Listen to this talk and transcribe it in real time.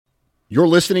You're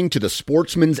listening to the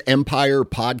Sportsman's Empire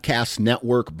Podcast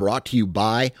Network, brought to you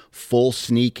by Full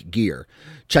Sneak Gear.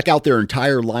 Check out their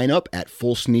entire lineup at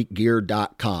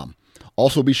fullsneakgear.com.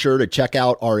 Also be sure to check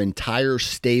out our entire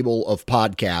stable of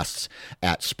podcasts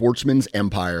at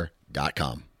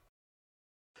sportsmansempire.com.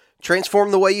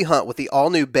 Transform the way you hunt with the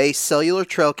all-new Base cellular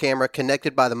trail camera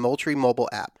connected by the Moultrie mobile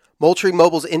app. Moultrie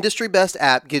Mobile's industry-best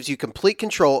app gives you complete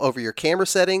control over your camera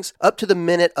settings,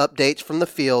 up-to-the-minute updates from the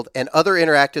field, and other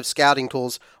interactive scouting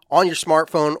tools on your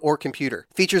smartphone or computer.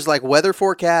 Features like weather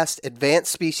forecast,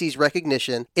 advanced species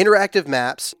recognition, interactive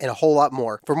maps, and a whole lot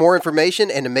more. For more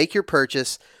information and to make your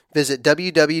purchase, visit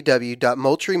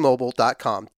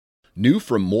www.moultriemobile.com. New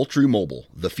from Moultrie Mobile,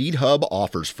 the Feed Hub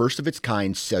offers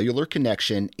first-of-its-kind cellular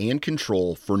connection and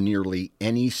control for nearly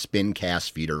any spin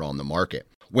cast feeder on the market.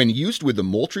 When used with the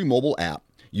Moultrie mobile app,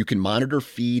 you can monitor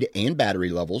feed and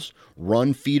battery levels,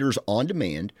 run feeders on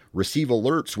demand, receive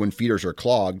alerts when feeders are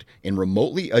clogged, and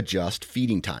remotely adjust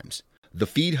feeding times. The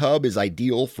Feed Hub is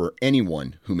ideal for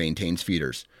anyone who maintains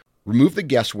feeders. Remove the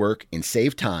guesswork and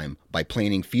save time by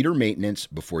planning feeder maintenance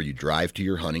before you drive to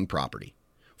your hunting property.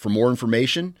 For more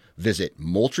information, visit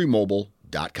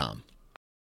moultriemobile.com.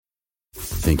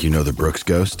 Think you know the Brooks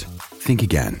Ghost? Think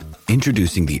again.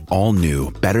 Introducing the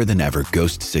all-new, better-than-ever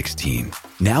Ghost 16.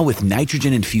 Now with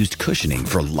nitrogen-infused cushioning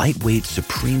for lightweight,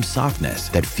 supreme softness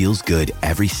that feels good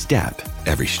every step,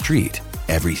 every street,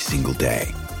 every single day.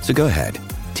 So go ahead,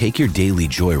 take your daily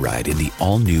joyride in the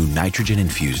all-new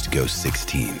nitrogen-infused Ghost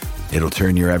 16. It'll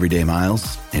turn your everyday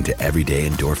miles into everyday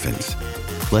endorphins.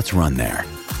 Let's run there.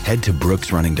 Head to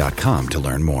brooksrunning.com to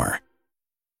learn more.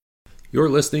 You're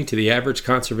listening to the Average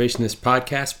Conservationist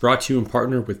podcast, brought to you in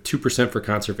partner with 2% for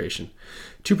Conservation.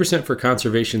 2% for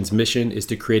Conservation's mission is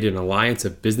to create an alliance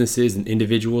of businesses and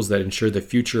individuals that ensure the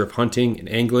future of hunting and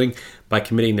angling by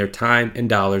committing their time and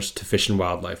dollars to fish and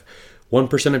wildlife.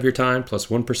 1% of your time plus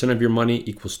 1% of your money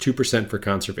equals 2% for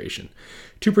conservation.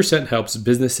 2% helps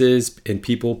businesses and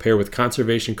people pair with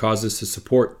conservation causes to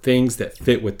support things that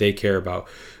fit what they care about.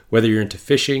 Whether you're into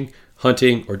fishing,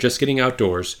 hunting, or just getting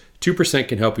outdoors, 2%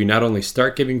 can help you not only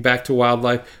start giving back to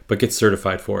wildlife, but get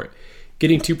certified for it.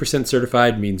 Getting 2%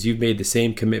 certified means you've made the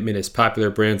same commitment as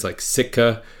popular brands like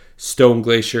Sitka, Stone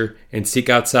Glacier, and Seek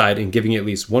Outside in giving at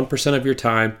least 1% of your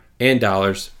time and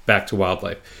dollars back to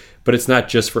wildlife. But it's not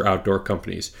just for outdoor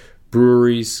companies.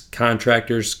 Breweries,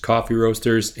 contractors, coffee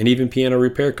roasters, and even piano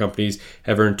repair companies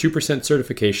have earned 2%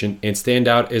 certification and stand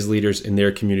out as leaders in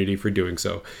their community for doing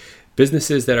so.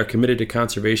 Businesses that are committed to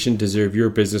conservation deserve your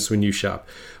business when you shop.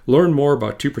 Learn more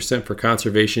about 2% for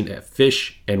Conservation at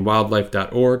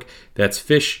fishandwildlife.org. That's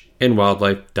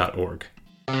fishandwildlife.org.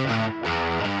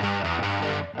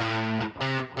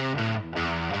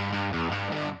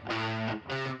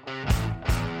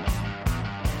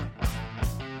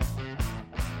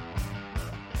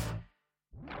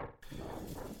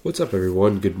 What's up,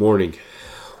 everyone? Good morning.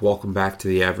 Welcome back to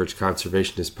the Average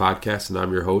Conservationist podcast, and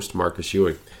I'm your host, Marcus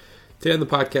Ewing. Today on the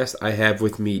podcast, I have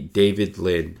with me David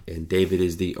Lynn, and David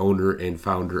is the owner and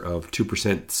founder of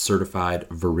 2% Certified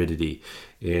Viridity.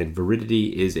 And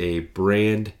Viridity is a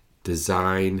brand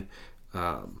design,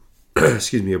 a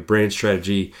brand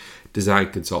strategy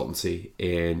design consultancy.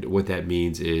 And what that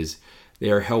means is they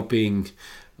are helping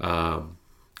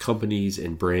companies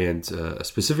and brands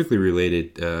specifically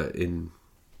related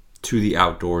to the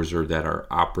outdoors or that are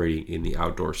operating in the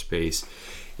outdoor space.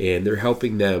 And they're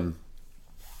helping them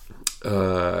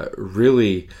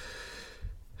really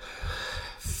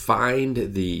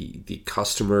find the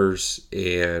customers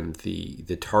and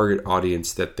the target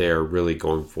audience that they're really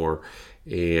going for,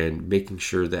 and making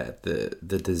sure that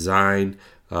the design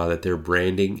that they're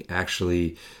branding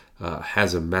actually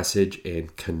has a message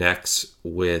and connects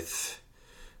with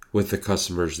the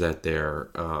customers that they're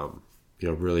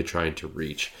really trying to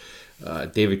reach.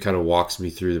 David kind of walks me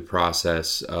through the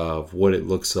process of what it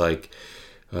looks like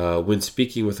when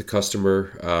speaking with a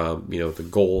customer, the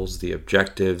goals, the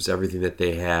objectives, everything that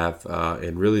they have,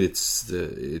 and really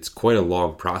it's quite a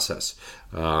long process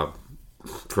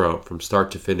from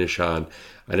start to finish on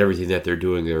everything that they're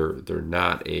doing. They're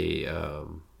not a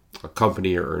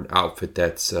company or an outfit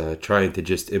that's trying to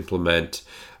just implement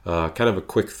kind of a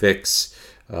quick fix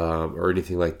or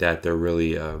anything like that. They're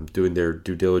really doing their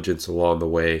due diligence along the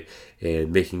way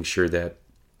and making sure that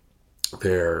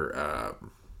they're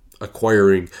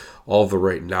acquiring all the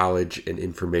right knowledge and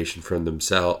information from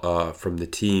themselves, from the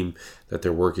team that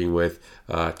they're working with,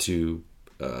 to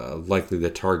likely the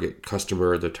target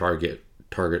customer, the target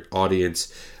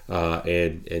audience,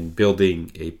 and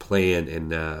building a plan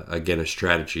and again a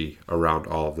strategy around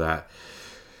all of that.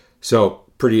 So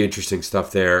pretty interesting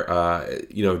stuff there.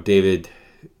 David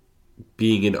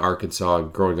being in Arkansas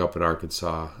and growing up in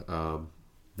Arkansas,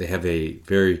 they have a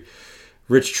very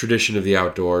rich tradition of the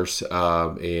outdoors.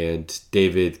 And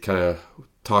David kind of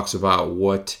talks about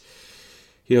what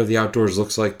the outdoors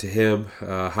looks like to him,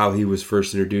 how he was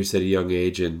first introduced at a young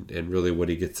age, and really what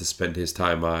he gets to spend his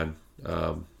time on.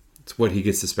 It's what he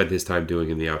gets to spend his time doing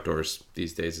in the outdoors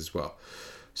these days as well.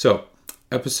 So,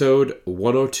 episode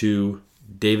 102,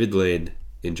 David Lynn,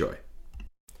 enjoy.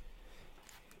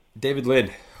 David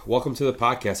Lynn, welcome to the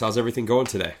podcast. How's everything going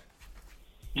today?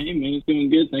 Hey, man, it's doing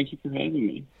good. Thank you for having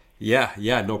me. Yeah,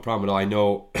 no problem at all. I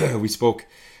know we spoke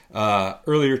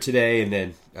earlier today and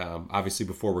then obviously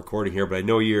before recording here, but I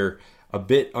know you're a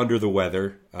bit under the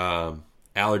weather.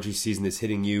 Allergy season is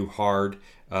hitting you hard,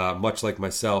 much like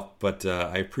myself, but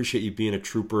I appreciate you being a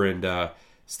trooper and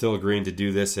still agreeing to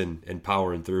do this and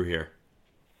powering through here.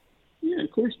 Yeah,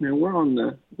 of course, man. We're on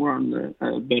the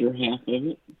better half of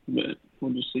it, but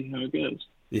we'll just see how it goes.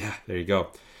 Yeah, there you go.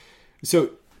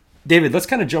 So, David, let's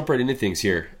kind of jump right into things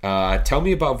here. Tell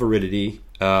me about Viridity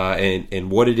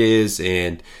and what it is,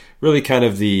 and really kind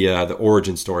of the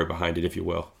origin story behind it, if you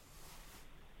will.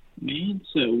 Man,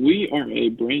 so we are a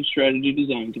brand strategy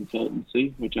design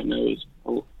consultancy, which I know is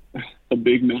a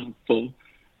big mouthful,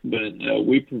 but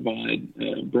we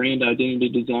provide brand identity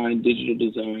design, digital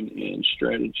design, and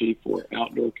strategy for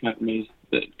outdoor companies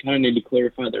that kind of need to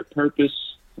clarify their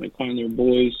purpose, like find their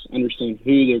voice, understand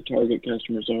who their target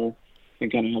customers are,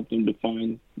 and kind of help them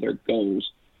define their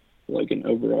goals, like an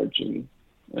overarching,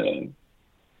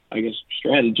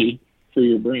 strategy for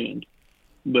your brand.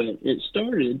 But it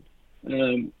started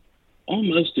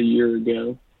almost a year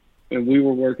ago, and we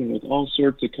were working with all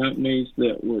sorts of companies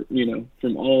that were,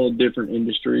 from all different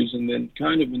industries. And then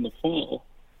kind of in the fall,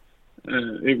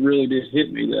 it really did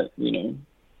hit me that,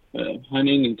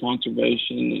 hunting and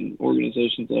conservation and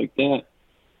organizations like that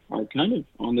are kind of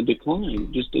on the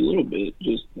decline just a little bit,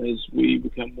 just as we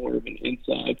become more of an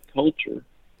inside culture.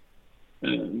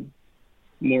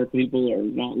 More people are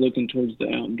not looking towards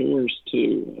the outdoors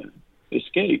to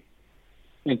escape.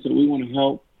 And so we want to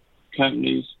help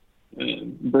companies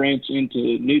branch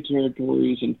into new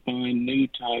territories and find new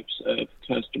types of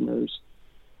customers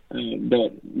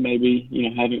that maybe,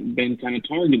 haven't been kind of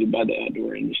targeted by the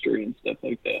outdoor industry and stuff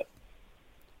like that.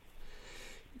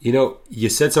 You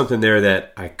said something there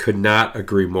that I could not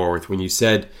agree more with when you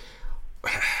said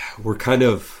we're kind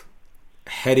of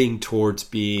heading towards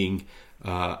being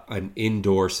an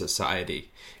indoor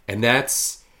society. And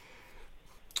that's,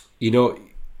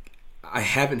 I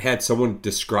haven't had someone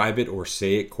describe it or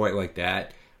say it quite like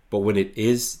that, but when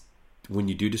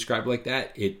you do describe it like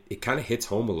that, it kind of hits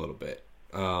home a little bit.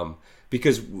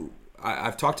 Because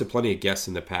I've talked to plenty of guests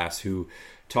in the past who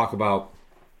talk about,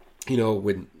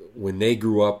 when they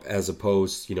grew up, as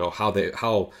opposed, how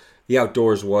the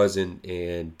outdoors was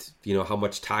and how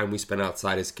much time we spent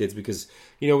outside as kids, because,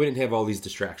 we didn't have all these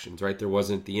distractions, right? There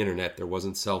wasn't the internet, there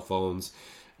wasn't cell phones,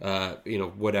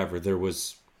 whatever. There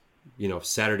was,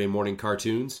 Saturday morning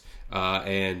cartoons,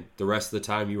 and the rest of the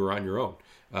time you were on your own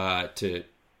to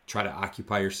try to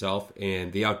occupy yourself.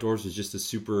 And the outdoors was just a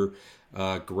super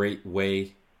great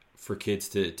way for kids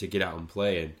to get out and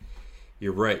play. And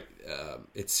you're right.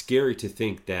 It's scary to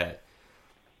think that,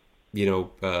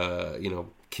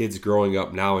 kids growing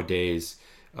up nowadays,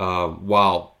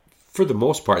 while for the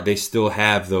most part they still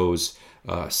have those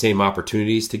same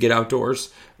opportunities to get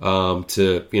outdoors,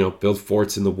 to build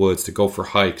forts in the woods, to go for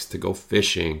hikes, to go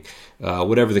fishing,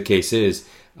 whatever the case is.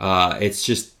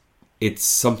 It's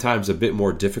sometimes a bit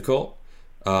more difficult.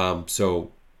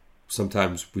 So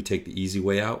sometimes we take the easy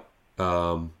way out,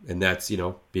 and that's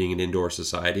being an indoor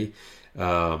society.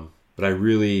 But I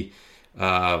really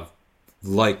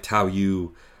liked how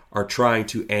you are trying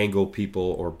to angle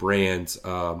people or brands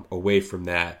away from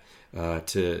that,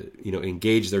 to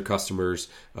engage their customers,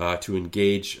 to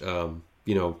engage their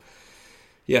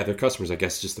customers, I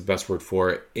guess is just the best word for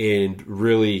it, and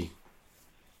really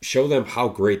show them how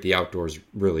great the outdoors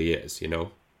really is.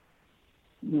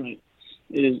 Right.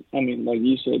 It is. I mean, like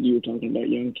you said, you were talking about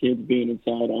young kids being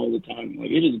inside all the time.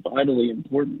 Like, it is vitally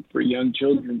important for young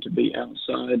children to be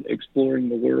outside, exploring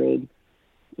the world,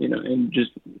 and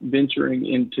just venturing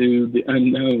into the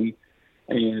unknown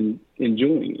and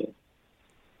enjoying it.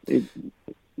 It's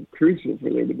crucial for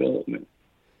their development.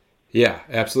 Yeah,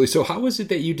 absolutely. So how was it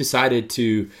that you decided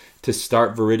to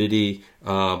start Viridity?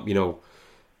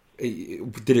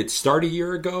 Did it start a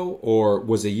year ago, or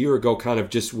was a year ago kind of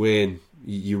just when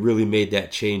you really made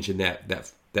that change and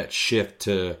that shift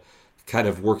to kind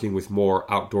of working with more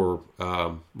outdoor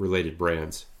related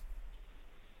brands?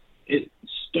 It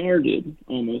started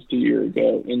almost a year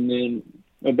ago, and then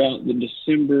about the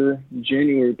December,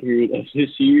 January period of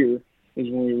this year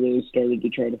is when we really started to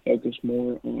try to focus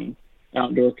more on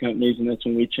outdoor companies, and that's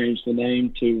when we changed the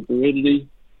name to Veridity,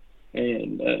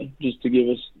 and just to give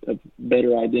us a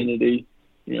better identity.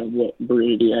 What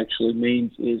Veridity actually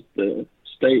means is the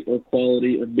state or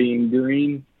quality of being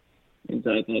green, and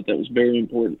so I thought that was very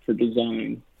important for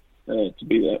design to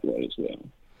be that way as well.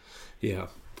 Yeah.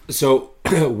 So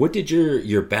what did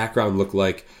your background look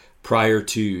like prior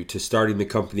to starting the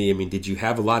company? I mean, did you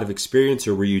have a lot of experience,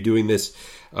 or were you doing this,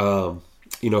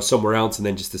 somewhere else and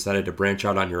then just decided to branch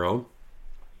out on your own?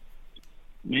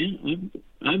 Man,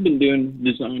 I've been doing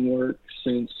design work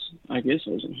since, I guess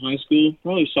I was in high school,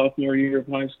 probably sophomore year of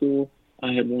high school.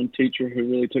 I had one teacher who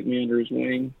really took me under his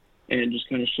wing and just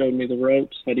kind of showed me the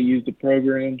ropes, how to use the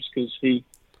programs, because he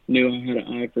knew I had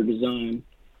an eye for design.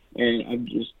 And I've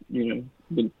just,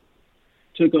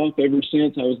 took off ever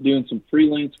since. I was doing some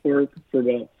freelance work for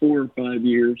about 4 or 5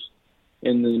 years,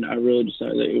 and then I really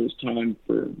decided that it was time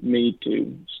for me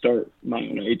to start my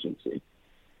own agency.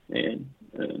 And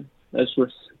that's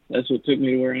what took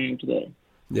me to where I am today.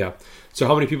 Yeah. So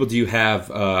how many people do you have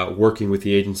working with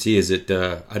the agency? Is it,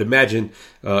 I'd imagine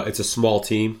it's a small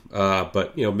team,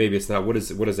 but maybe it's not. What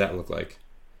does that look like?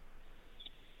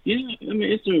 Yeah, I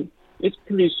mean, it's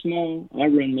pretty small. I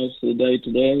run most of the day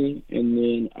today, and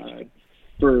then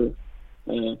for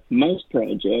most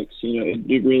projects,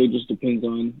 it really just depends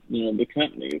on, the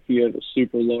company. If you have a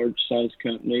super large size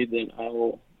company, then I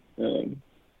will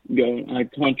go and I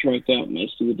contract out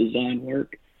most of the design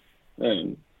work,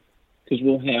 because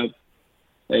we'll have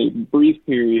a brief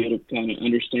period of kind of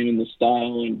understanding the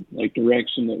style and like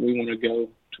direction that we want to go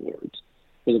towards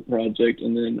for the project,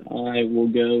 and then I will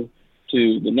go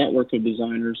to the network of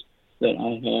designers that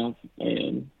I have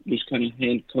and just kind of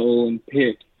hand cull and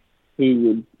pick who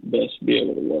would best be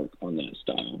able to work on that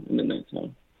style, and then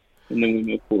and then we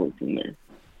move forward from there.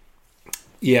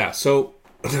 Yeah. So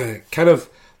kind of,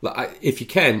 if you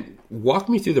can, walk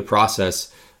me through the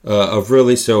process of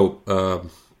really, a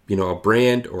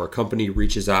brand or a company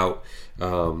reaches out,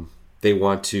 they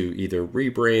want to either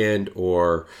rebrand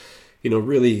or,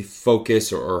 really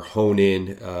focus or hone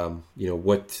in,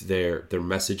 what their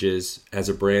message is as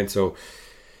a brand. So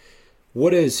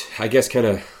what is, I guess, kind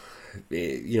of,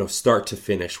 start to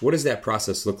finish, what does that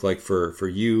process look like for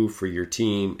you, for your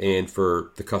team, and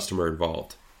for the customer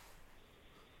involved?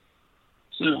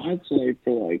 So I'd say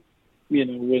for if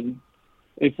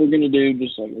we're going to do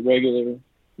just like a regular,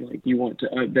 you want to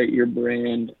update your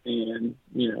brand, and,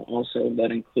 also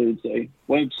that includes a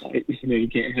website. You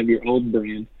can't have your old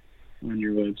brand on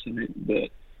your website.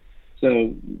 But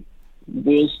so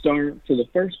we'll start for the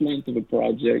first month of a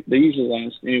project. They usually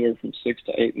last anywhere from 6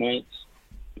 to 8 months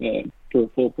for a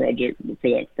full project. But for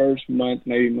that first month,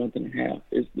 maybe month and a half,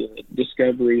 is the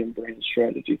discovery and brand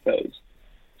strategy phase.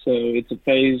 So it's a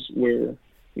phase where,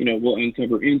 we'll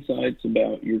uncover insights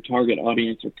about your target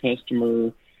audience or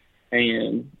customer,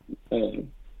 and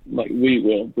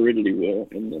Veridity will,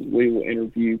 and then we will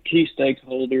interview key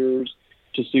stakeholders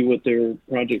to see what their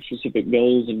project-specific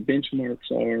goals and benchmarks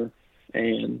are.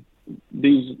 And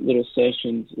these little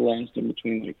sessions last in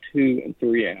between 2 and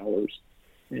 3 hours.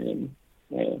 And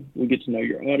we get to know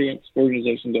your audience,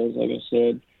 organization goals, like I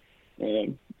said,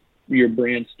 your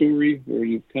brand story, where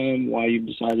you've come, why you've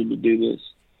decided to do this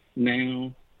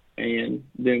now, and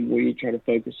then we try to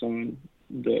focus on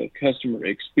the customer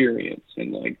experience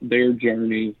and their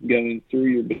journey going through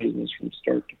your business from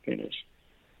start to finish,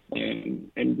 and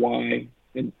why,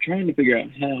 and trying to figure out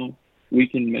how we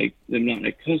can make them not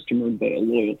a customer but a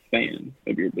loyal fan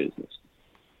of your business.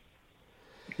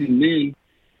 And then,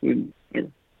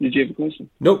 did you have a question?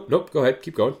 Nope. Go ahead.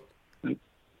 Keep going. Then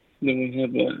we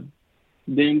have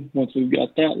then once we've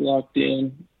got that locked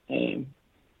in,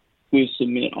 we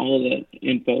submit all of that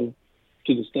info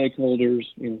to the stakeholders,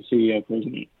 CEO,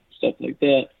 president, stuff like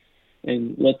that,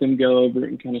 and let them go over it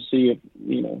and kind of see if,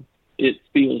 it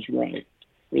feels right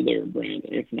for their brand.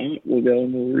 If not, we'll go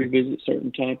and we'll revisit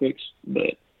certain topics.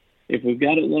 But if we've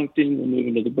got it locked in, we'll move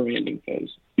into the branding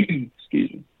phase.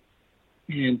 Excuse me.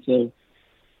 And so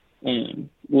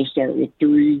we'll start with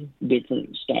 3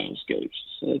 different stylescapes.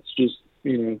 So it's just,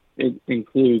 it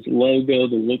includes logo,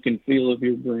 the look and feel of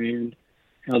your brand,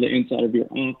 how the inside of your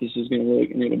office is going to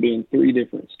look, and it'll be in 3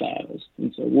 different styles.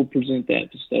 And so we'll present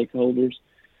that to stakeholders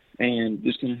and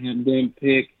just going to have them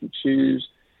pick and choose,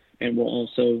 and we'll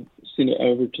also send it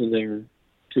over to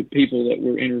people that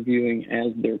we're interviewing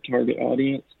as their target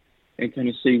audience, and kind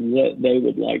of see what they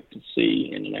would like to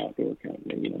see in an outdoor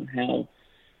company, how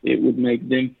it would make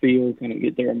them feel, kind of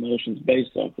get their emotions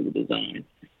based off of the design.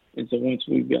 And so once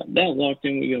we've got that locked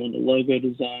in, we go into logo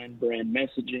design, brand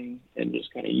messaging, and just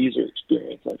kind of user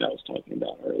experience like I was talking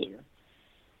about earlier.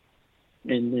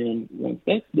 And then once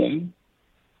that's done,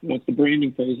 once the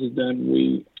branding phase is done,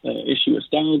 we issue a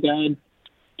style guide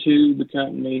to the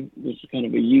company, which is kind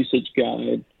of a usage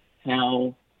guide,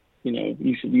 how,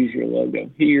 you should use your logo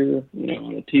here,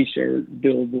 on a T-shirt,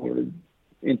 billboard,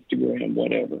 Instagram,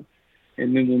 whatever.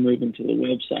 And then we'll move into the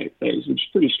website phase, which is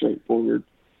pretty straightforward.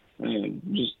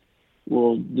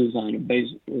 We'll design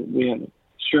we have a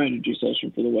strategy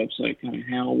session for the website, kind of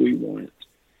how we want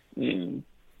the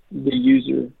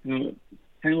user,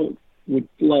 how it would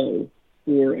flow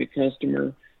for a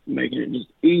customer, making it just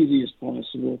easy as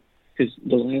possible, because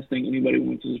the last thing anybody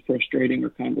wants is a frustrating or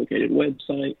complicated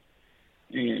website.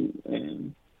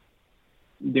 And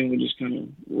then we just kind of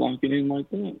lock it in like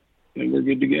that, and we're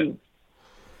good to go.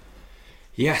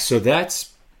 Yeah, so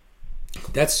that's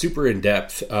super in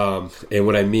depth, and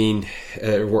what I mean,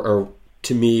 or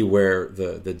to me, where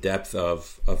the depth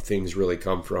of things really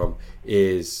come from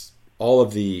is all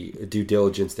of the due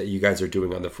diligence that you guys are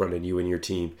doing on the front end, you and your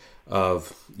team,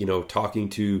 of talking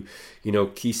to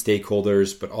key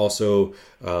stakeholders, but also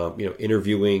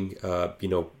interviewing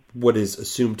what is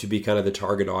assumed to be kind of the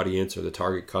target audience or the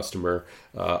target customer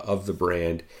of the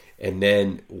brand, and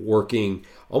then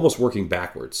almost working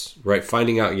backwards, right?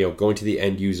 Finding out, going to the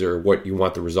end user, what you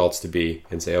want the results to be,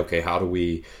 and say, okay, how do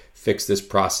we fix this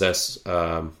process,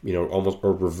 almost,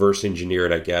 or reverse engineer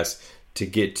it, I guess, to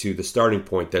get to the starting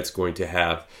point that's going to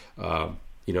have,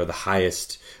 the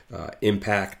highest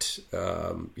impact,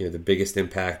 the biggest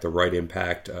impact, the right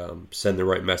impact, send the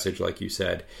right message, like you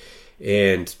said.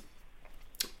 And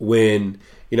when,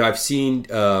 I've seen,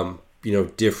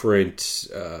 different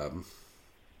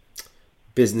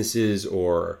businesses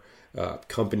or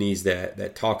companies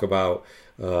that talk about,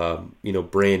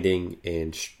 branding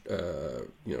and,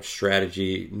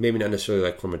 strategy, maybe not necessarily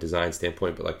like from a design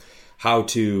standpoint, but like how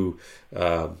to,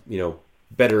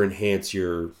 better enhance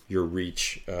your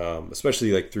reach,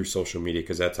 especially like through social media,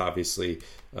 because that's obviously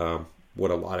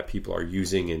what a lot of people are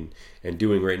using and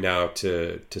doing right now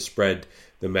to spread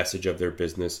the message of their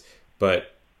business.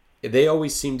 But they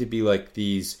always seem to be like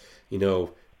these,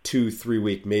 2-3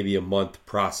 week, maybe a month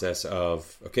process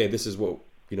of, okay, this is what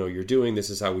you're doing,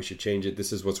 this is how we should change it,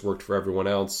 this is what's worked for everyone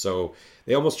else. So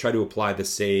they almost try to apply the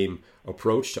same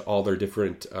approach to all their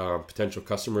different potential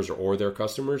customers or their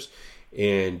customers.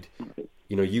 And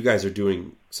you guys are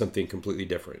doing something completely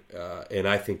different, and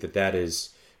I think that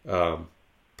is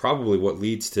probably what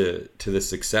leads to the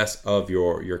success of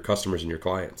your customers and your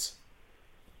clients.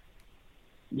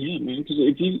 Yeah, man. Because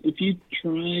if you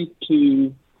try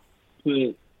to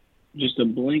put just a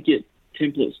blanket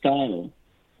template style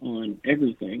on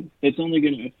everything, it's only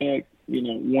going to affect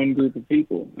one group of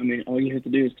people. I mean, all you have to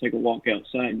do is take a walk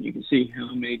outside, and you can see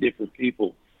how many different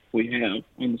people we have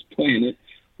on this planet,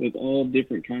 with all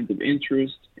different kinds of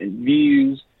interests and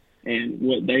views and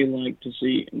what they like to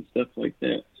see and stuff like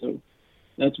that. So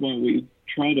that's why we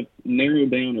try to narrow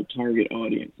down a target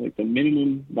audience, like the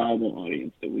minimum viable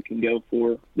audience that we can go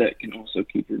for that can also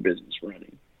keep your business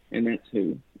running. And that's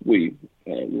who we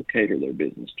will cater their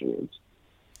business towards.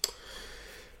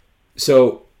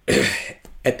 So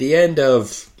at the end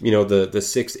of, the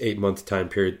 6-8 month time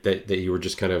period that you were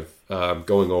just kind of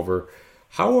going over,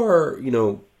 how are,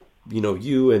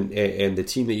 you and the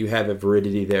team that you have at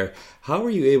Veridity there, how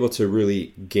are you able to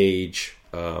really gauge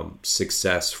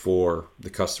success for the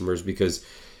customers? Because,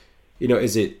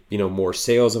 is it, more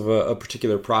sales of a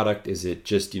particular product? Is it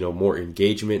just, more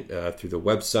engagement through the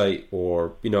website?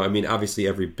 Or, obviously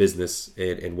every business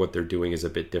and what they're doing is a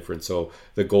bit different. So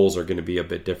the goals are going to be a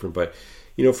bit different. But,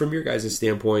 from your guys'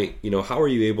 standpoint, how are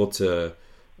you able to,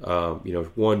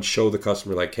 one, show the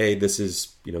customer like, hey, this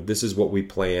is what we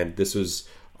planned. This was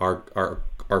our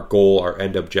goal, our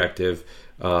end objective,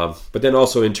 but then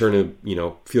also in turn,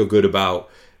 feel good about,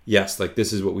 yes, like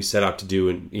this is what we set out to do,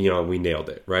 and we nailed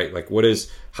it, right? Like,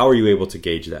 how are you able to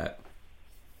gauge that?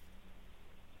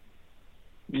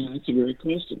 Yeah, that's a great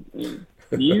question.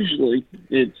 Usually,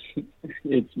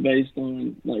 it's based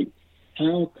on like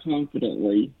how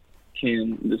confidently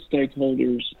can the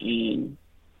stakeholders and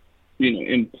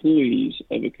employees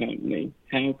of a company,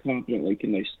 how confidently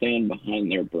can they stand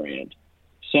behind their brand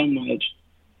so much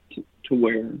to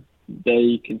where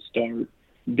they can start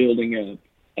building up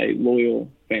a loyal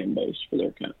fan base for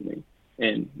their company.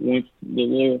 And once the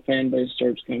loyal fan base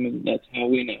starts coming, that's how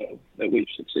we know that we've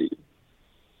succeeded.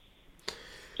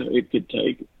 So it could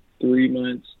take 3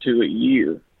 months to a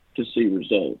year to see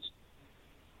results.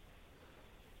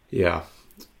 Yeah.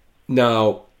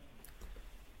 Now,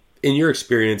 in your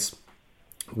experience,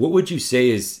 what would you say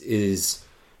is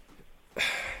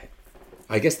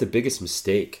I guess the biggest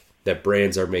mistake that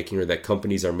brands are making or that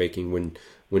companies are making when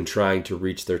when trying to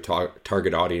reach their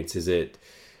target audience? Is it,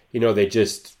 they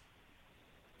just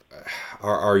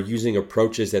are using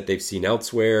approaches that they've seen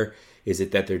elsewhere? Is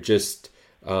it that they're just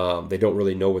they don't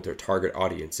really know what their target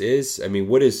audience is? I mean,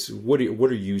 what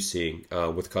are you seeing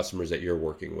with customers that you're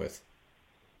working with?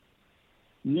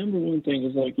 Number one thing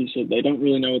is, like you said, they don't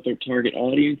really know what their target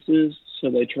audience is,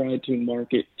 so they try to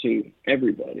market to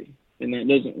everybody, and that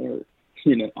doesn't work.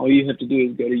 All you have to do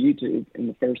is go to YouTube, and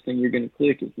the first thing you're going to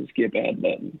click is the skip ad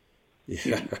button.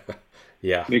 Yeah,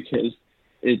 yeah. Because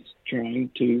it's trying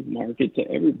to market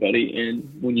to everybody,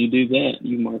 and when you do that,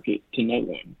 you market to no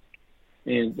one.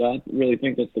 And I really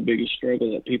think that's the biggest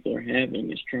struggle that people are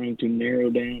having, is trying to narrow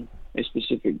down a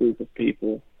specific group of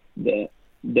people that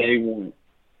they want,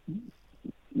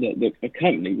 that a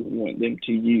company would want them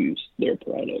to use their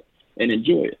product and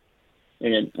enjoy it.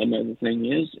 And another thing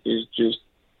is just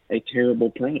a terrible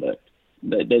product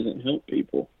that doesn't help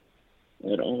people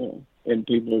at all. And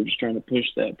people are just trying to push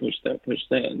that,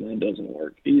 and that doesn't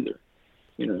work either.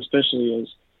 Especially as,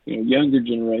 younger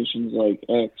generations like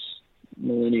X,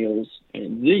 millennials,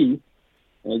 and Z,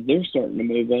 as they're starting to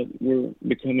move up, we're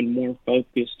becoming more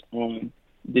focused on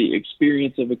the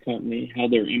experience of a company, how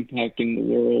they're impacting the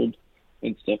world,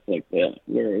 and stuff like that.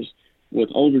 Whereas with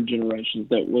older generations,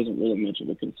 that wasn't really much of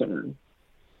a concern.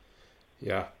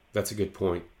 Yeah, that's a good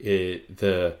point.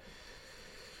 The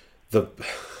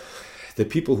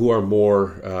people who are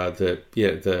more the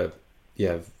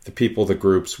people, the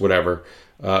groups, whatever,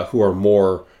 who are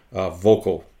more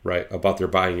vocal, right, about their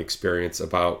buying experience,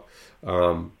 about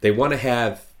they want to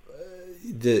have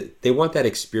they want that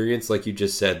experience, like you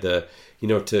just said, to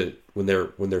when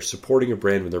they're supporting a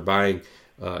brand, when they're buying,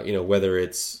 whether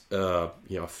it's a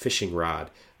fishing rod,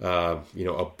 a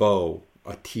bow,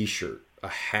 a T-shirt, a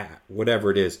hat,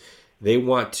 whatever it is, they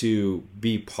want to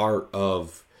be part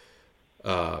of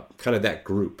kind of that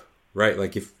group, right?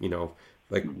 Like if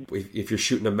you're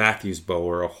shooting a Matthews bow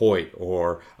or a Hoyt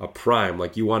or a Prime,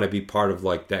 like you want to be part of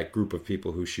like that group of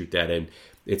people who shoot that, and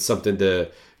it's something to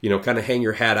kind of hang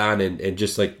your hat on, and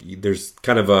just like there's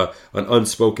kind of an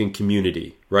unspoken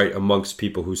community, right, amongst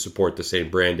people who support the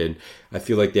same brand. And I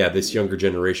feel like this younger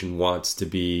generation wants to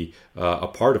be a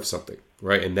part of something,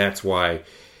 right? And that's why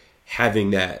having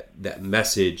that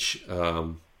message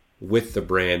with the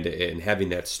brand and having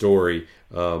that story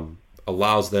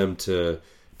allows them to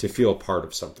feel a part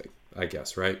of something, I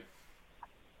guess, right?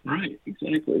 Right,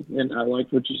 exactly. And I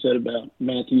like what you said about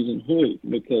Matthews and Hoyt,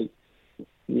 because,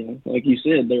 like you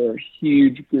said, there are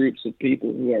huge groups of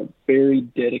people who are very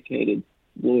dedicated,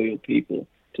 loyal people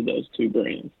to those two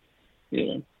brands,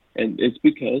 and it's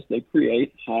because they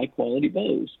create high-quality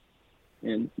bows,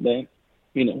 and that,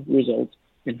 results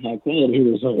in high-quality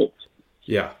results.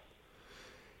 Yeah.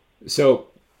 So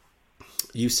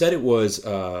you said it was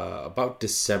about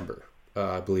December,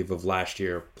 I believe, of last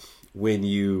year when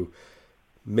you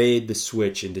made the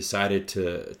switch and decided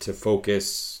to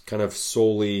focus kind of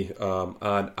solely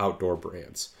on outdoor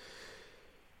brands.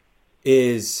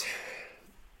 Is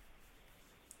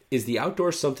the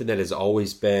outdoor something that has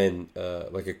always been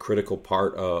like a critical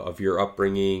part of your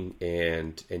upbringing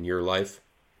and your life?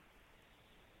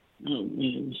 Oh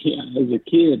man, yeah. As a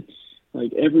kid,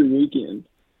 like every weekend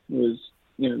was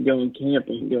going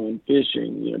camping, going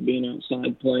fishing, being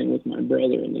outside playing with my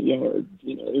brother in the yard.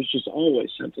 There's just always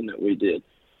something that we did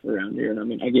around here. And I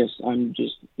mean, I guess I'm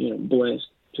just, blessed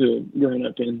to have grown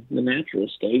up in the natural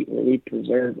state where we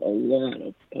preserve a lot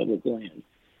of public land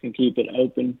and keep it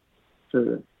open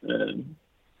for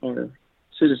our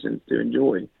citizens to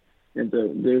enjoy. And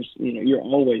so there's, you're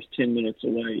always 10 minutes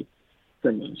away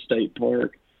from a state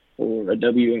park or a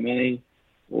WMA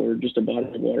or just a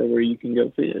body of water where you can go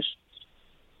fish.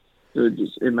 So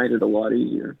it made it a lot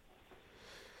easier.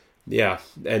 Yeah,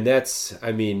 and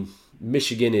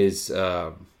Michigan is,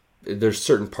 there's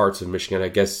certain parts of Michigan, I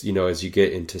guess, as you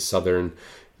get into southern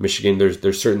Michigan,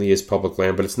 there certainly is public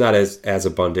land, but it's not as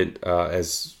abundant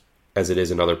as it is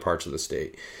in other parts of the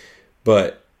state.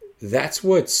 But that's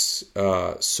what's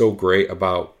so great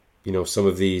about, some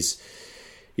of these,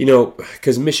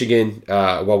 because Michigan,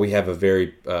 while we have a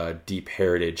very deep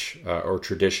heritage or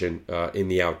tradition in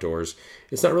the outdoors,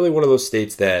 it's not really one of those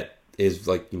states that is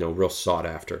like, real sought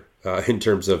after in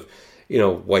terms of,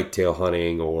 whitetail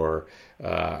hunting or,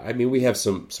 we have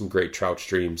some great trout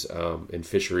streams and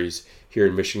fisheries here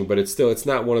in Michigan, but it's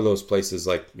not one of those places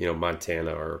like,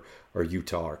 Montana or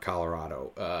Utah or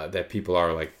Colorado that people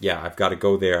are like, yeah, I've got to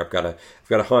go there. I've got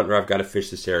to hunt or I've got to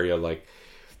fish this area. Like,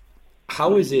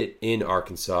 how is it in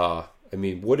Arkansas? I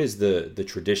mean, what is the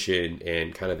tradition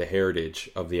and kind of the heritage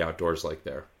of the outdoors like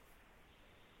there?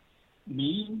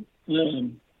 Man,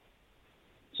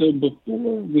 So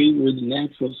before we were the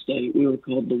natural state, we were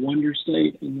called the Wonder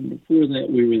State, and then before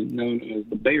that we were known as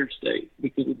the Bear State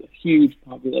because of the huge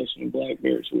population of black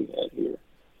bears we had here.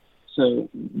 So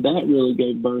that really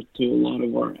gave birth to a lot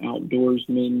of our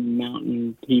outdoorsmen,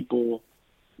 mountain people,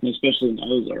 and especially in the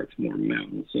Ozarks, more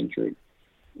mountain-centric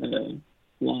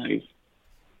life.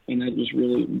 And that just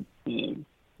really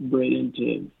bred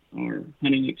into our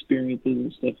hunting experiences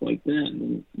and stuff like that. And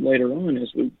then later on,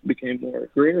 as we became more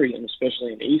agrarian,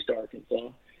 especially in East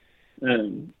Arkansas,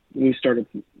 we started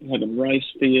having rice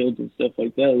fields and stuff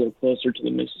like that a little closer to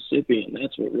the Mississippi, and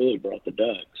that's what really brought the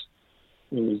ducks.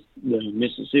 It was the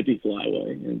Mississippi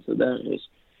flyway, and so that was,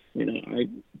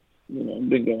 I've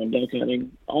been going duck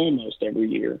hunting almost every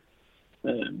year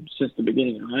since the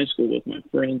beginning of high school with my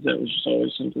friends. That was just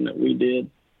always something that we did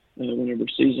whenever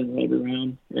season rolled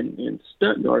around. And in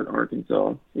Stuttgart,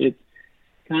 Arkansas, it's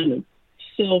kind of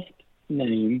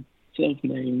self-named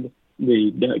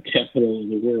the duck capital of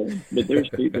the world, but there's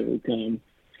people who come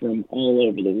from all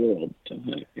over the world to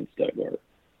hunt in Stuttgart.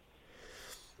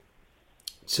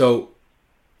 So,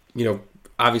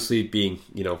 obviously being,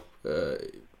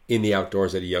 in the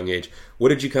outdoors at a young age, what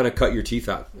did you kind of cut your teeth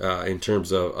on in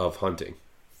terms of hunting?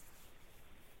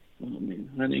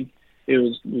 Hunting, it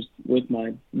was with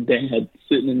my dad,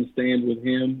 sitting in the stand with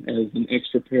him as an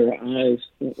extra pair of eyes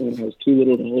when I was too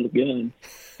little to hold a gun.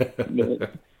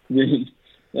 But then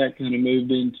that kind of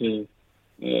moved into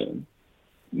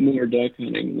more duck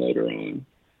hunting later on.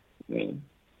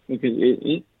 Because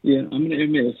I'm going to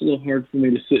admit, it's a little hard for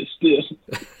me to sit still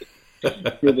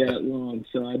for that long.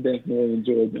 So I definitely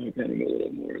enjoy duck hunting a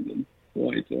little more than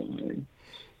whitetail hunting.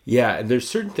 Yeah, and there's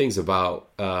certain things about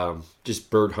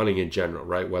just bird hunting in general,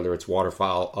 right? Whether it's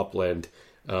waterfowl, upland,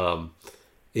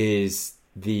 is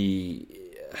the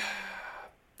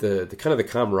kind of the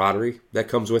camaraderie that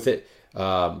comes with it,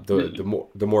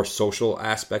 the more social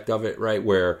aspect of it, right?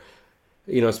 Where,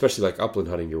 especially like upland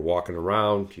hunting, you're walking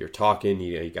around, you're talking,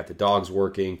 you got the dogs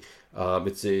working.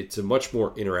 It's a much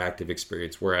more interactive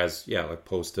experience. Whereas, like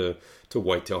opposed to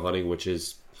whitetail hunting, which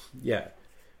is,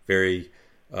 very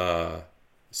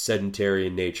sedentary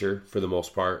in nature for the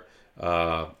most part.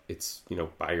 It's,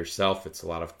 by yourself. It's a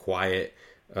lot of quiet.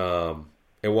 And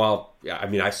while,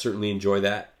 I certainly enjoy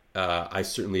that. I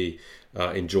certainly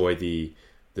enjoy the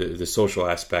social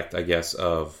aspect, I guess,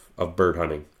 of bird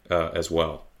hunting as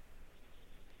well.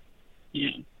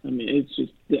 Yeah, it's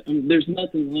just there's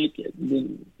nothing like it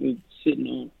than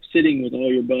sitting with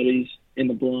all your buddies in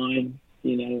the blind,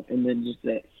 and then just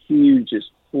that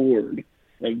hugest horde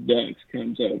of ducks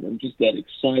comes over, and just that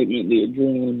excitement, the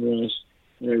adrenaline rush,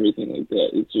 and everything like that.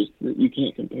 It's just you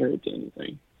can't compare it to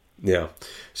anything. Yeah.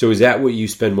 So is that what you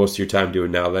spend most of your time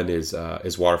doing now? Then is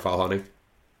waterfowl hunting?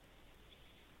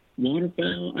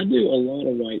 Waterfowl, I do a lot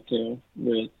of whitetail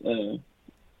with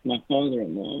my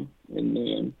father-in-law, and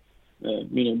then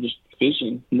just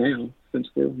fishing now since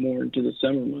we're more into the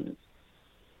summer months.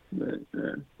 But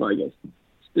I guess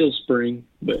still spring,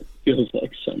 but feels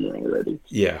like summer already.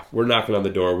 Yeah, we're knocking on the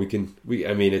door. We've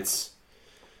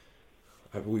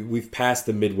passed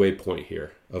the midway point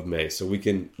here of May, so we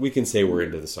can say we're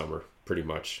into the summer pretty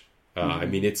much.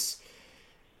 It's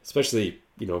especially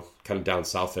kind of down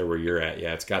south there where you're at.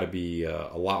 Yeah, it's got to be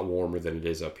a lot warmer than it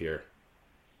is up here.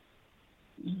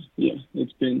 Yeah,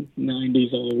 it's been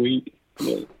 90s all week,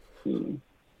 but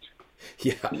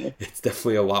yeah, it's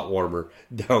definitely a lot warmer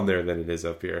down there than it is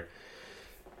up here.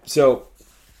 So,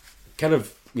 kind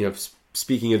of,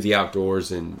 speaking of the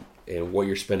outdoors and what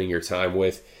you're spending your time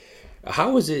with,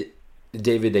 how was it,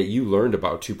 David, that you learned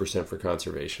about 2% for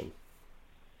Conservation?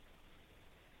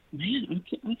 Man,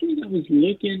 I think I was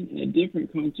looking at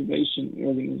different conservation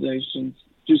organizations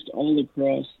just all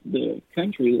across the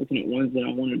country, looking at ones that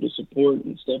I wanted to support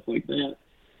and stuff like that.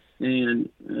 And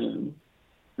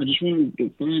I just wanted to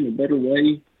find a better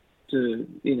way to,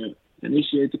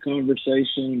 initiate the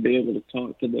conversation, be able to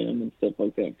talk to them and stuff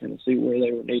like that, kind of see where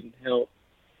they were needing help.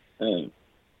 And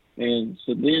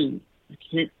so then I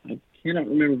cannot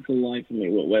remember for the life of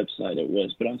me what website it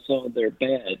was, but I saw their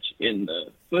badge in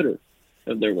the footer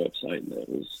of their website that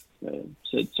was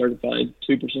said certified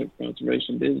 2%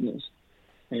 conservation business.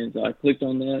 And so I clicked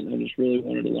on that, and I just really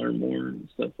wanted to learn more and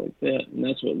stuff like that. And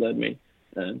that's what led me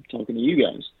talking to you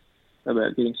guys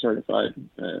about getting certified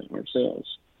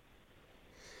ourselves.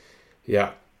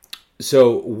 Yeah.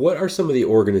 So what are some of the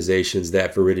organizations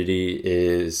that Veridity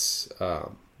is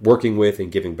working with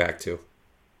and giving back to?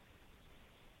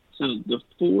 So the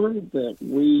 4 that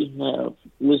we have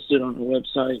listed on our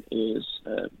website is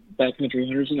Backcountry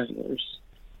Hunters and Anglers,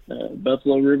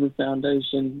 Buffalo River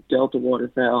Foundation, Delta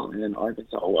Waterfowl, and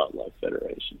Arkansas Wildlife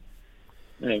Federation.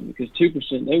 Because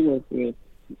 2%, they work with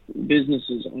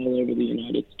businesses all over the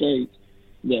United States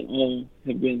that all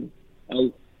have been,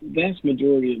 a vast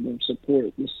majority of them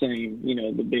support the same,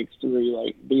 the big three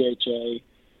like BHA,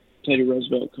 Teddy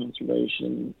Roosevelt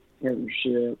Conservation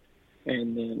Partnership,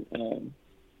 and then,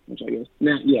 which I guess,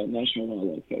 National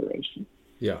Wildlife Federation.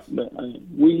 Yeah. But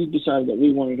we decided that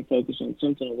we wanted to focus on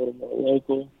something a little more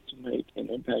local to make an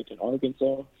impact in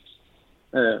Arkansas,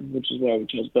 which is why we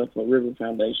chose Buffalo River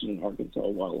Foundation and Arkansas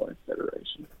Wildlife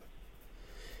Federation.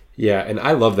 Yeah, and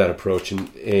I love that approach,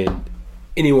 and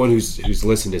anyone who's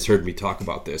listened has heard me talk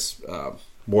about this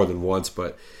more than once,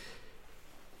 but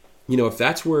if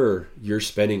that's where you're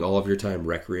spending all of your time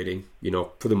recreating,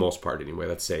 for the most part anyway,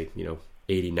 let's say,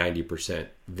 80-90%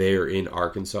 there in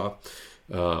Arkansas,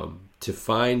 to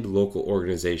find local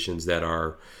organizations that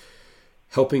are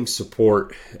helping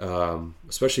support,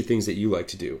 especially things that you like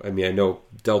to do. I mean, I know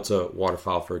Delta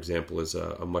Waterfowl, for example, is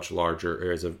a much larger,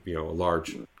 or is a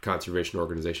large conservation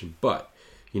organization, but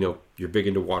you're big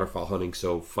into waterfowl hunting,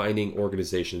 so finding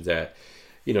organizations that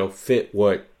fit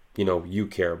what you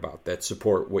care about, that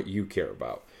support what you care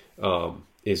about,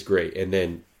 is great. And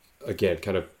then again,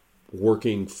 kind of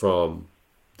working from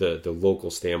the local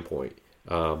standpoint,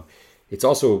 it's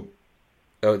also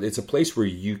it's a place where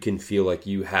you can feel like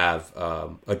you have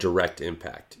a direct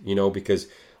impact, because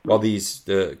while these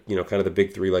kind of the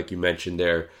big three, like you mentioned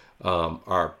there,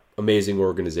 are amazing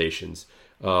organizations,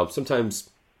 sometimes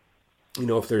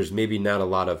if there's maybe not a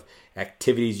lot of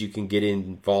activities you can get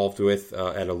involved with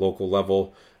at a local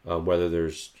level, whether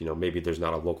there's maybe there's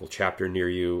not a local chapter near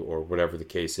you or whatever the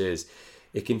case is,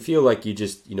 it can feel like you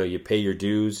just you pay your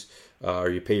dues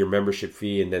or you pay your membership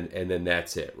fee and then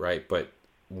that's it, right? But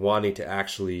wanting to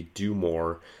actually do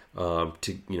more,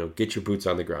 to get your boots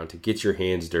on the ground, to get your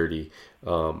hands dirty,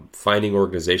 finding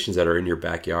organizations that are in your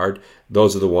backyard,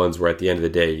 those are the ones where at the end of the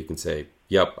day you can say,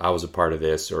 yep, I was a part of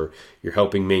this, or you're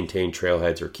helping maintain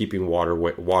trailheads or keeping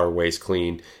waterways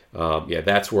clean.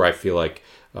 That's where I feel like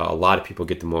a lot of people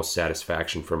get the most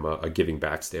satisfaction from a giving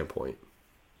back standpoint.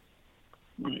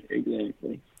 Right,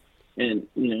 exactly. And,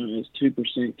 as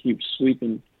 2% keeps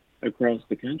sweeping across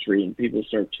the country and people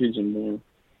start choosing more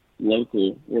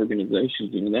local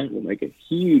organizations, that will make a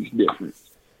huge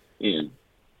difference in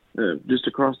just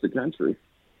across the country,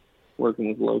 working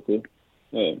with local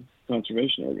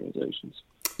conservation organizations.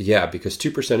 Yeah, because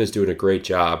 2% is doing a great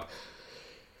job,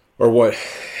 or what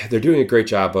they're doing a great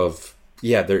job of.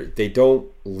 Yeah, they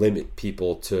don't limit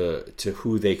people to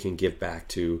who they can give back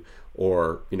to,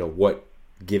 or what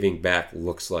giving back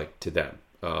looks like to them.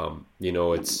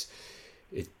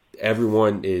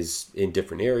 Everyone is in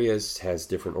different areas, has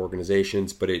different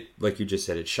organizations, but it, like you just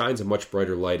said, it shines a much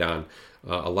brighter light on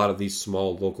a lot of these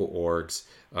small local orgs,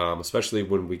 especially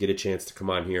when we get a chance to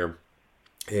come on here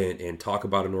and talk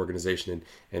about an organization,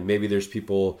 and maybe there's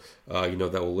people that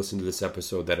will listen to this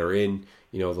episode that are in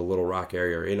the Little Rock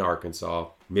area or in Arkansas.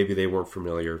 Maybe they weren't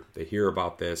familiar, they hear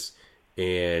about this,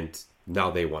 and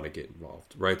now they want to get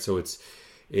involved, right? So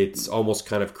it's almost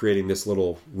kind of creating this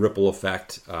little ripple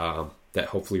effect that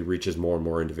hopefully reaches more and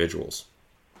more individuals.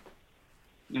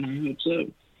 I hope so.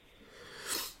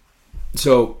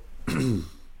 So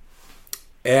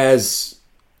as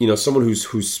someone who's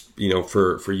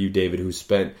for you, David, who's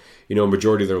spent a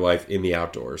majority of their life in the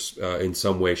outdoors in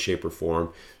some way, shape, or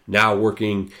form, now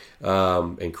working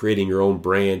and creating your own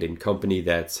brand and company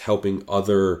that's helping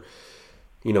other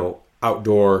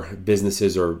outdoor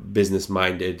businesses or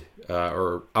business-minded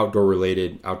or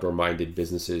outdoor-minded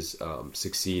businesses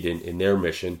succeed in their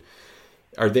mission.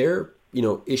 Are there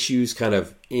issues kind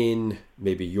of in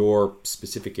maybe your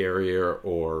specific area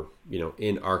or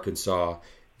in Arkansas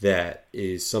that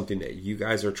is something that you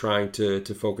guys are trying to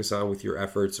focus on with your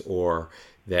efforts, or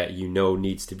that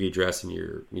needs to be addressed and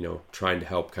you're trying to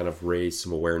help kind of raise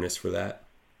some awareness for that?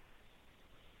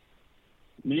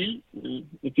 Man,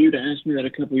 if you'd asked me that a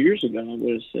couple of years ago, I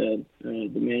would have said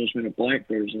the management of black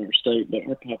bears in our state, but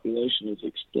our population is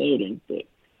exploding. But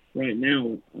right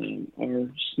now, our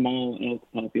small elk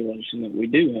population that we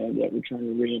do have that we're trying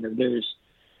to reintroduce,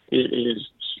 it is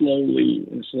slowly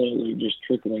just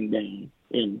trickling down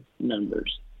in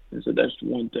numbers. And so that's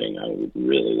one thing I would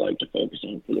really like to focus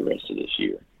on for the rest of this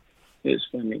year, is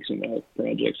funding some elk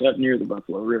projects up near the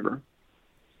Buffalo River.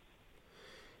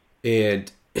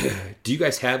 And do you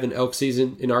guys have an elk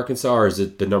season in Arkansas, or is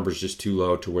it the numbers just too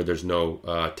low to where there's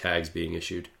no tags being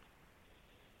issued?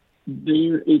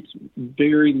 It's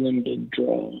very limited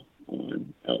draw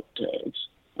on elk tags.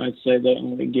 I'd say they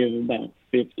only give about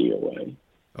 50 away.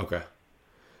 Okay.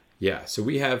 Yeah, so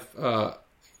we have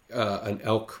an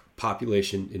elk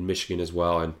population in Michigan as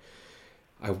well, and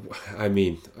I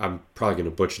mean, I'm probably going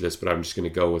to butcher this, but I'm just going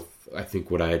to go with, I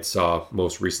think, what I had saw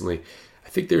most recently. I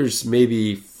think there's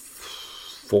maybe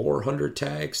 400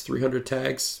 tags, 300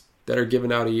 tags that are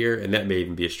given out a year, and that may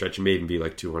even be a stretch. It may even be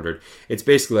like 200. It's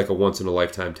basically like a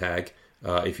once-in-a-lifetime tag.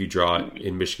 If you draw it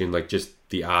in Michigan, like just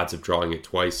the odds of drawing it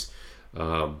twice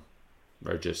are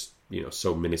just,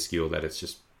 so minuscule that it's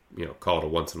just, call it a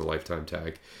once-in-a-lifetime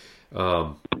tag.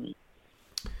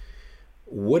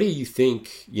 What do you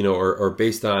think, or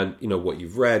based on, what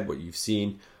you've read, what you've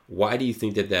seen, why do you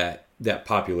think that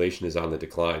population is on the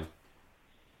decline?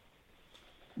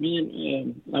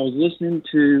 Man, I was listening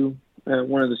to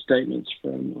one of the statements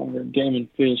from our Game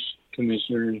and Fish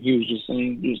commissioner, and he was just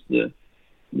saying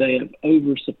they have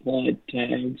oversupplied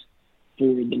tags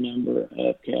for the number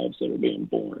of calves that are being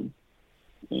born.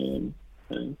 And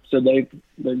so they've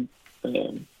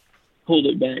pulled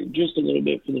it back just a little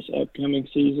bit for this upcoming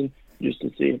season, just to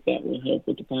see if that will help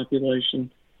with the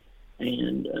population.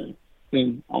 And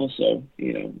then also,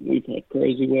 we've had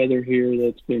crazy weather here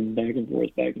that's been back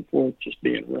and forth, just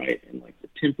being right in like the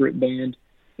temperate band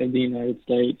of the United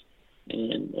States.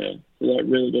 And so that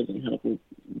really doesn't help with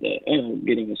the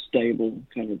getting a stable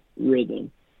kind of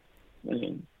rhythm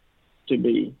to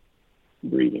be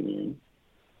breathing in.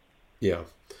 Yeah.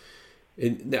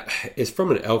 And now, it's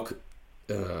from an elk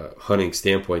hunting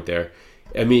standpoint there.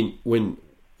 I mean, when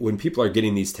people are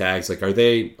getting these tags, like,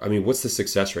 what's the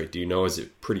success rate? Do you know, is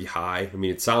it pretty high? I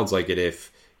mean, it sounds like it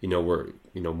if, we're,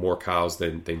 more cows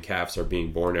than calves are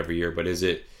being born every year, but is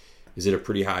it a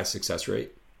pretty high success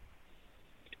rate?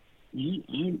 I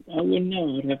wouldn't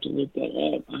know. I'd have to look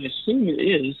that up. I assume it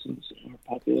is, since our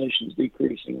population is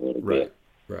decreasing a little bit.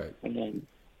 Right. But I'm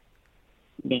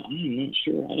not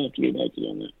sure. I'd have to get back to you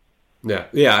on that.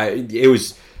 Yeah. It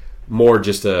was more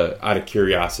just out of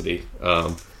curiosity,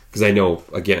 because I know,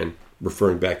 again,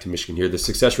 referring back to Michigan here, the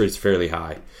success rate is fairly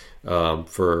high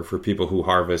for people who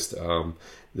harvest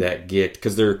that get,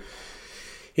 because they're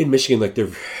in Michigan, like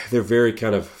they're very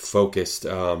kind of focused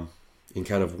in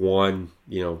kind of one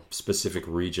specific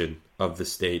region of the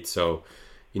state. So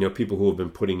people who have been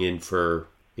putting in for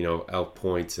elk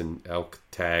points and elk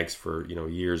tags for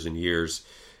years and years,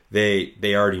 they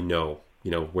already know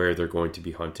where they're going to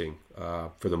be hunting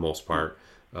for the most part,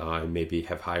 and maybe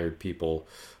have hired people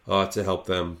to help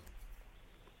them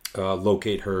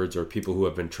locate herds, or people who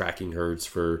have been tracking herds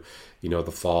for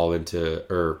the fall into,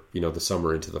 or the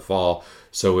summer into the fall.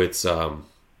 So it's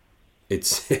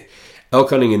elk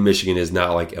hunting in Michigan is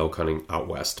not like elk hunting out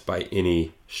west by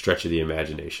any stretch of the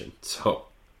imagination.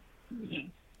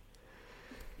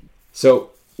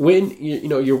 So when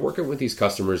you're working with these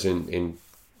customers and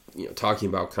talking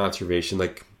about conservation,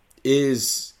 like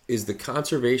is the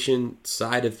conservation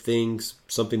side of things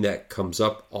something that comes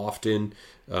up often,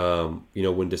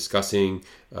 when discussing,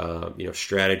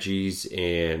 strategies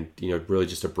and, really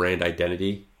just a brand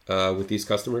identity with these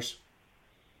customers?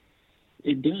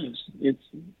 It does. It's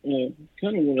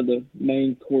kind of one of the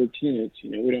main core tenets. We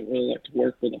don't really like to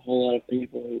work with a whole lot of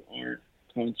people who aren't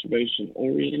conservation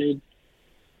oriented.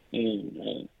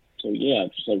 And so,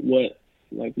 just like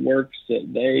what works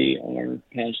that they are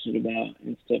passionate about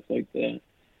and stuff like that.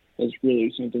 That's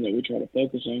really something that we try to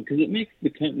focus on, because it makes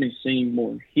the company seem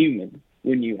more human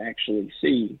when you actually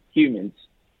see humans,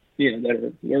 that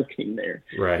are working there,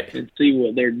 right, and see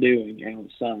what they're doing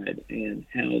outside and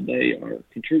how they are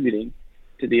contributing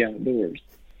to the outdoors.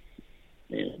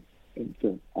 And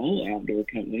for all outdoor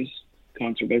companies,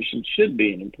 conservation should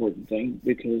be an important thing,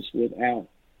 because without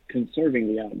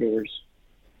conserving the outdoors,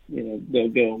 they'll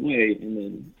go away, and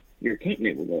then your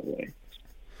company will go away.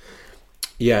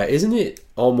 Yeah, isn't it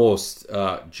almost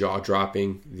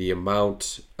jaw-dropping the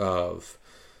amount of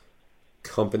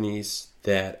companies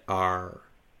that are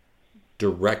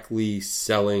directly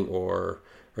selling or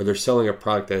they're selling a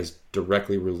product that is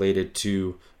directly related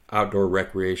to outdoor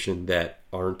recreation that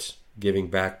aren't giving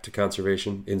back to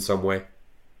conservation in some way?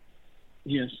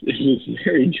 Yes, it is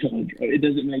very jaw-dropping. It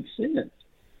doesn't make sense.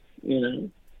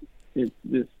 And that's...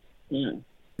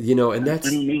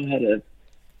 I don't know how to...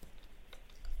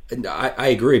 I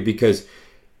agree, because,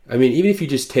 even if you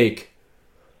just take,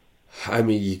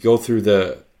 you go through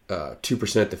the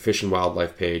 2% the Fish and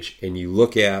Wildlife page, and you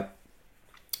look at,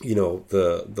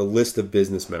 the list of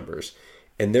business members,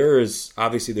 and there's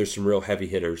some real heavy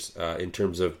hitters in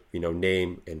terms of,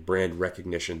 name and brand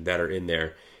recognition that are in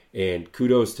there. And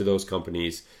kudos to those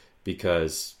companies,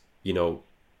 because,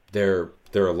 they're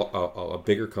a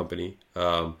bigger company,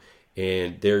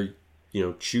 and they're,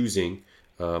 choosing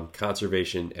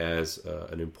conservation as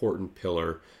an important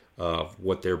pillar of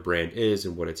what their brand is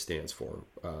and what it stands for,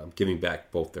 giving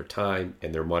back both their time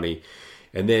and their money.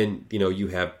 And then, you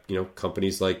have,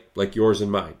 companies like yours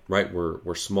and mine, right?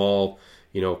 We're small,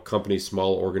 companies,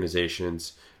 small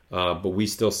organizations, but we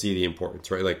still see the importance,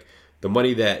 right? Like the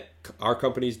money that our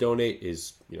companies donate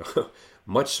is,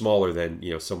 much smaller than,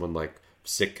 someone like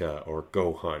Sitka or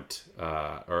Go Hunt,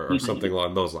 or something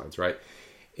along those lines, right?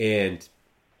 And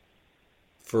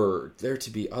for there to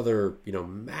be other,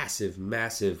 massive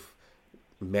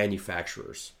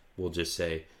manufacturers, we'll just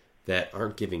say, that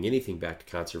aren't giving anything back to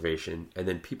conservation, and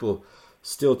then people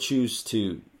still choose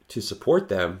to support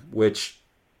them, which,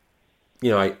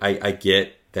 I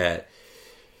get that,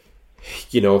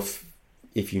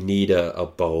 if you need a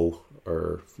bow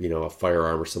or, a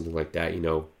firearm or something like that,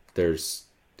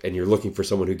 and you're looking for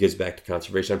someone who gives back to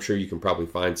conservation, I'm sure you can probably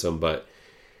find some, but,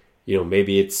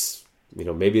 maybe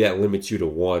maybe that limits you to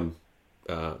one,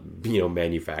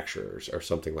 manufacturers or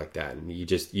something like that. And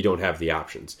you don't have the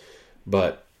options.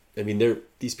 But I mean,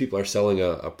 these people are selling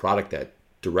a product that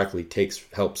directly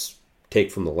helps take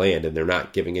from the land, and they're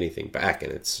not giving anything back.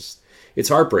 And it's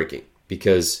heartbreaking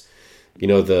because,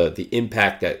 the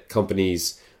impact that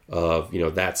companies of,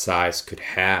 that size could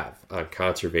have on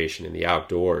conservation in the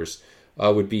outdoors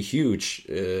would be huge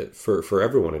for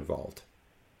everyone involved.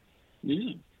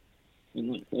 Yeah. And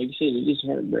like you said, it is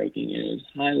heartbreaking and it's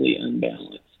highly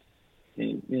unbalanced.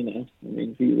 And,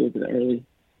 if you look at the early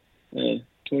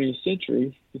 20th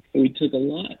century, we took a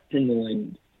lot from the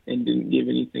land and didn't give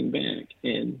anything back.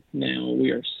 And now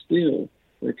we are still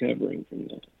recovering from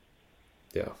that.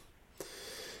 Yeah.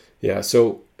 Yeah.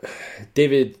 So,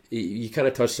 David, you kind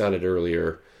of touched on it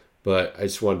earlier, but I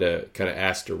just wanted to kind of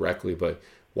ask directly, but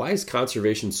why is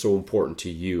conservation so important to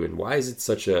you, and why is it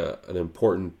such an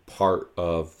important part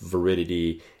of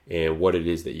Viridity and what it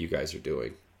is that you guys are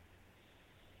doing?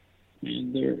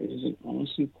 And there is an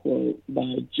awesome quote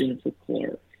by Jennifer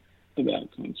Clark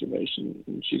about conservation.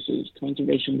 And she says,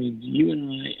 conservation means you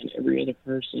and I and every other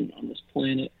person on this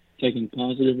planet taking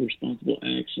positive, responsible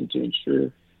action to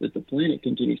ensure that the planet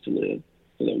continues to live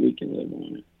so that we can live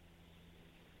on it.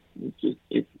 It's just,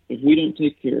 if we don't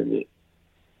take care of it,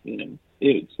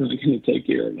 it's not going to take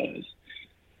care of us.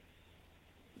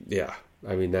 Yeah.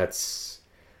 I mean, that's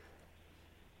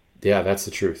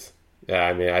the truth. Yeah.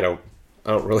 I mean, I don't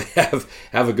really have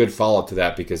a good follow-up to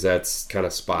that, because that's kind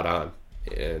of spot on.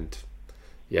 And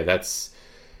yeah,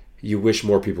 you wish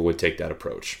more people would take that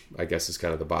approach, I guess, is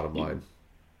kind of the bottom line.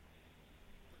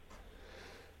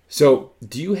 So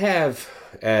do you have,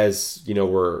 as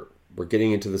we're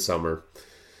getting into the summer,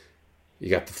 you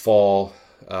got the fall,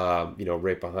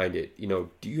 right behind it,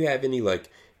 do you have any like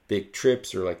big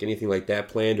trips or like anything like that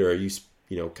planned, or are you,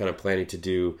 kind of planning to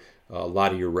do a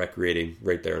lot of your recreating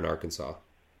right there in Arkansas?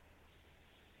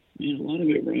 A lot of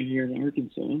it right here in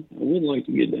Arkansas. I would like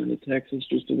to get down to Texas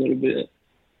just a little bit,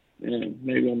 and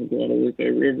maybe on the Guadalupe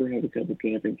River have a couple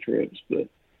camping trips. But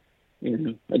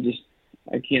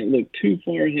I can't look too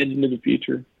far ahead into the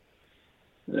future.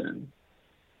 But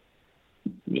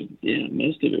yeah,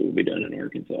 most of it will be done in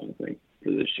Arkansas, I think, for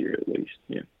this year at least.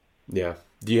 Yeah. Yeah.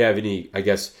 Do you have any, I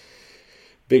guess,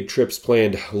 big trips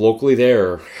planned locally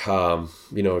there? Do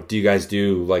you guys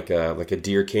do like a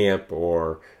deer camp,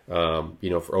 or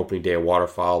for opening day of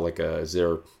waterfowl? Is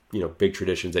there big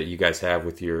traditions that you guys have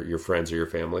with your friends or your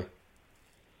family?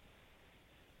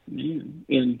 Yeah.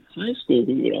 In high school,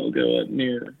 we would all go up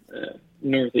near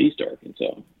northeast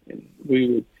Arkansas, and we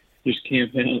would just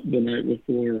camp out the night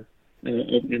before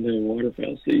opening the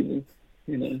waterfowl season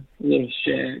in a little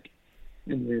shack,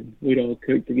 and then we'd all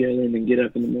cook together and then get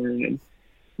up in the morning and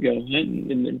go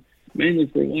hunting. And then mainly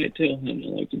for whitetail hunting,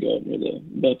 I like to go up near the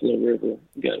Buffalo River.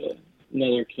 Got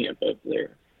another camp up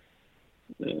there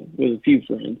with a few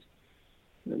friends.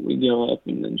 And we go up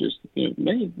and then just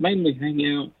mainly hang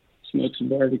out, smoke some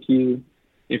barbecue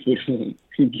if we don't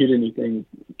get anything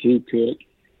to cook.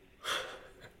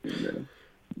 And,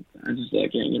 I just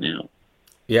like hanging out.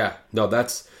 Yeah, no,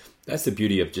 that's the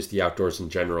beauty of just the outdoors in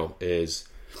general, is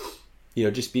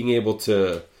just being able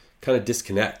to kind of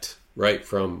disconnect, right,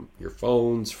 from your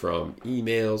phones, from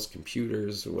emails,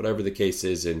 computers, whatever the case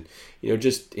is, and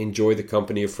just enjoy the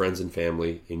company of friends and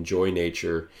family, enjoy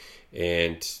nature,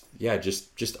 and yeah,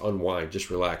 just unwind, just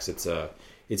relax.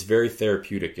 It's very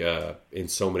therapeutic in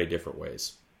so many different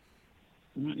ways.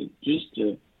 Right, just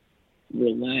to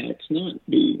relax, not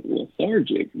be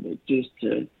lethargic, but just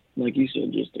to, like you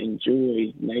said, just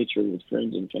enjoy nature with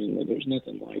friends and family. There's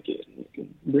nothing like it. It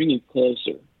can bring you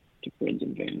closer to friends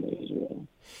and family as well.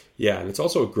 Yeah, and it's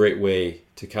also a great way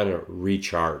to kind of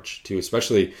recharge too,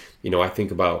 especially, I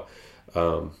think about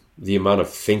the amount of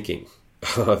thinking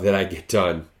that I get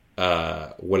done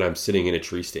when I'm sitting in a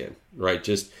tree stand, right?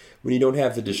 Just when you don't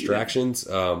have the distractions,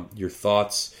 your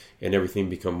thoughts and everything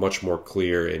become much more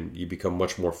clear and you become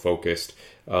much more focused.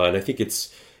 And I think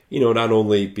it's, not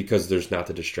only because there's not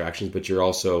the distractions, but you're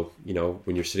also,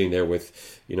 when you're sitting there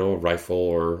with, a rifle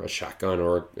or a shotgun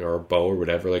or a bow or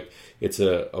whatever, like it's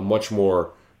a much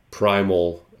more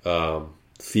primal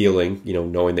feeling,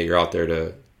 knowing that you're out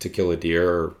there to kill a deer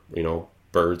or,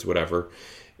 birds, whatever.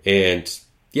 And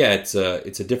yeah, it's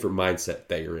a different mindset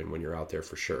that you're in when you're out there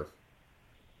for sure.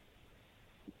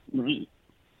 Right.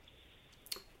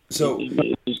 So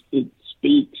it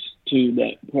speaks to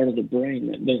that part of the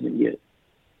brain that doesn't get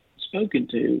spoken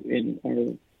to in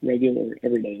our regular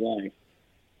everyday life.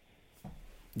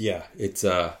 Yeah, it's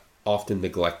often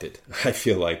neglected, I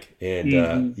feel like.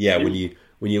 And when you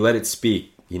let it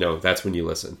speak, that's when you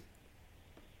listen.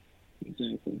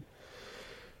 Exactly.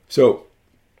 So,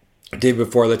 Dave,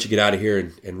 before I let you get out of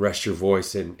here and rest your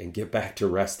voice and get back to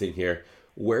resting here,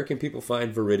 where can people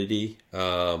find Viridity?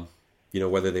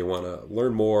 Whether they want to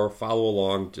learn more, follow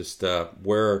along, just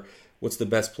what's the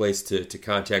best place to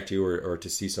contact you or to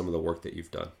see some of the work that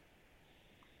you've done?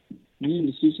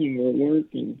 To see some of our work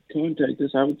and contact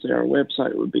us, I would say our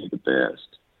website would be the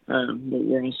best. But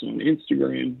we're also on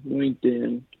Instagram,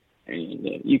 LinkedIn,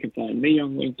 and you can find me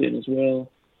on LinkedIn as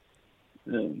well.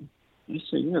 I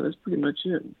say, that's pretty much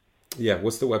it. Yeah,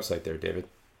 what's the website there, David?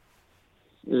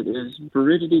 It is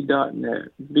viridity.net,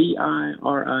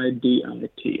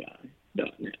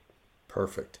 viriditi.net.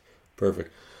 Perfect.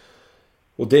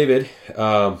 Well, David,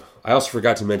 I also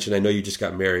forgot to mention, I know you just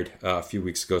got married a few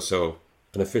weeks ago, so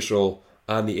an official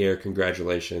on-the-air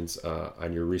congratulations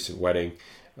on your recent wedding.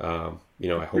 I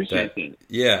hope that.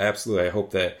 Yeah, absolutely. I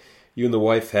hope that you and the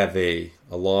wife have a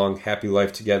long, happy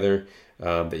life together,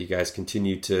 that you guys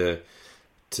continue to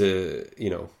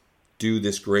do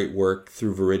this great work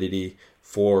through Viridity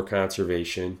for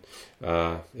conservation.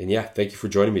 And yeah, thank you for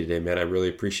joining me today, man. I really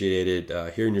appreciated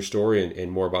hearing your story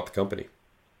and more about the company.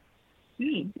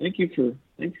 Yeah, thank you for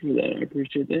that. I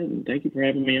appreciate that, and thank you for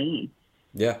having me on.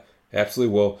 Yeah,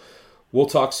 absolutely. Well, we'll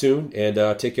talk soon, and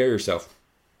take care of yourself.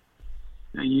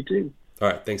 You too. All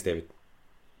right, thanks, David.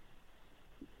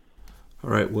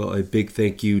 All right, well, a big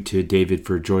thank you to David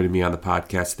for joining me on the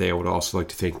podcast today. I would also like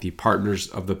to thank the partners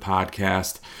of the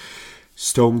podcast,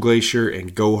 Stone Glacier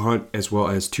and Go Hunt, as well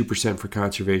as 2% for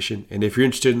Conservation. And if you're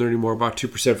interested in learning more about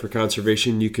 2% for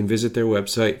Conservation, you can visit their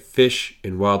website,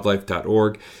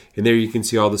 fishandwildlife.org. And there you can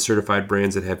see all the certified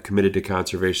brands that have committed to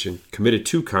conservation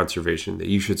that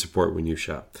you should support when you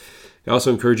shop. I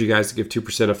also encourage you guys to give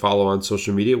 2% a follow on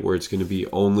social media, where it's going to be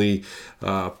only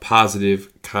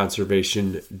positive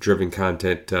conservation-driven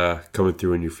content coming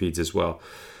through in your feeds as well.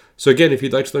 So again, if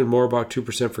you'd like to learn more about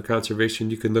 2% for Conservation,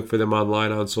 you can look for them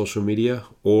online on social media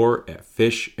or at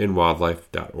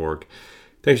fishandwildlife.org.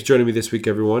 Thanks for joining me this week,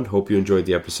 everyone. Hope you enjoyed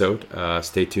the episode.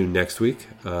 Stay tuned next week.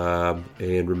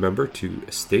 And remember to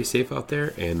stay safe out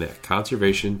there, and that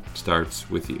conservation starts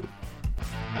with you.